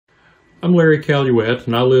I'm Larry Caluette,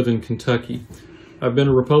 and I live in Kentucky. I've been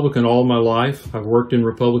a Republican all my life. I've worked in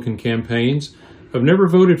Republican campaigns. I've never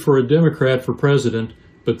voted for a Democrat for president,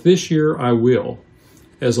 but this year I will.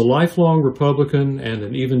 As a lifelong Republican and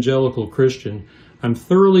an evangelical Christian, I'm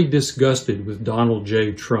thoroughly disgusted with Donald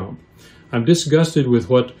J. Trump. I'm disgusted with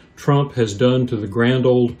what Trump has done to the grand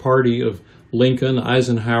old party of Lincoln,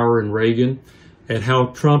 Eisenhower, and Reagan, and how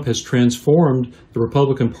Trump has transformed the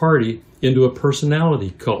Republican Party into a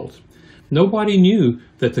personality cult. Nobody knew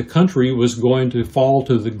that the country was going to fall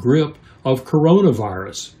to the grip of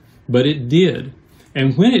coronavirus, but it did.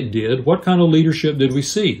 And when it did, what kind of leadership did we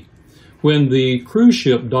see? When the cruise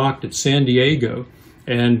ship docked at San Diego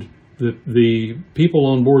and the people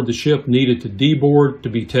on board the ship needed to deboard to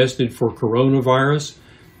be tested for coronavirus,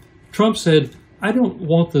 Trump said, "I don't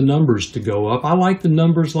want the numbers to go up. I like the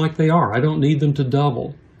numbers like they are. I don't need them to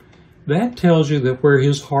double." That tells you that where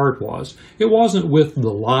his heart was. It wasn't with the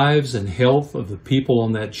lives and health of the people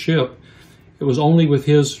on that ship. It was only with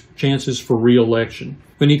his chances for re-election.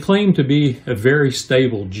 When he claimed to be a very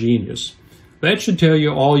stable genius, that should tell you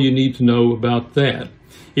all you need to know about that.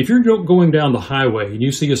 If you're going down the highway and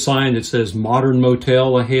you see a sign that says Modern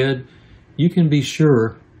Motel ahead, you can be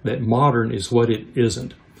sure that modern is what it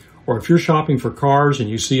isn't. Or if you're shopping for cars and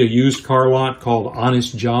you see a used car lot called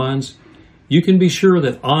Honest John's, you can be sure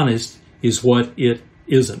that honest is what it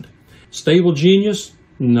isn't. Stable genius?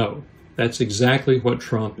 No. That's exactly what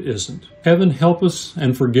Trump isn't. Heaven help us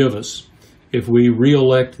and forgive us if we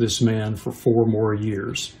re-elect this man for 4 more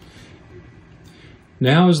years.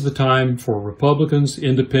 Now is the time for Republicans,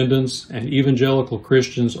 independents, and evangelical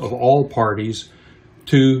Christians of all parties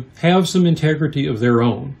to have some integrity of their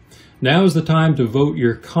own. Now is the time to vote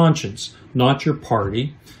your conscience, not your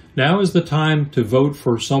party. Now is the time to vote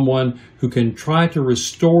for someone who can try to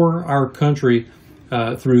restore our country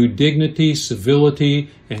through dignity, civility,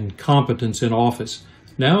 and competence in office.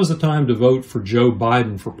 Now is the time to vote for Joe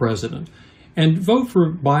Biden for president. And vote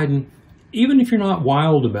for Biden even if you're not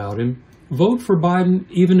wild about him. Vote for Biden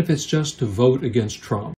even if it's just to vote against Trump.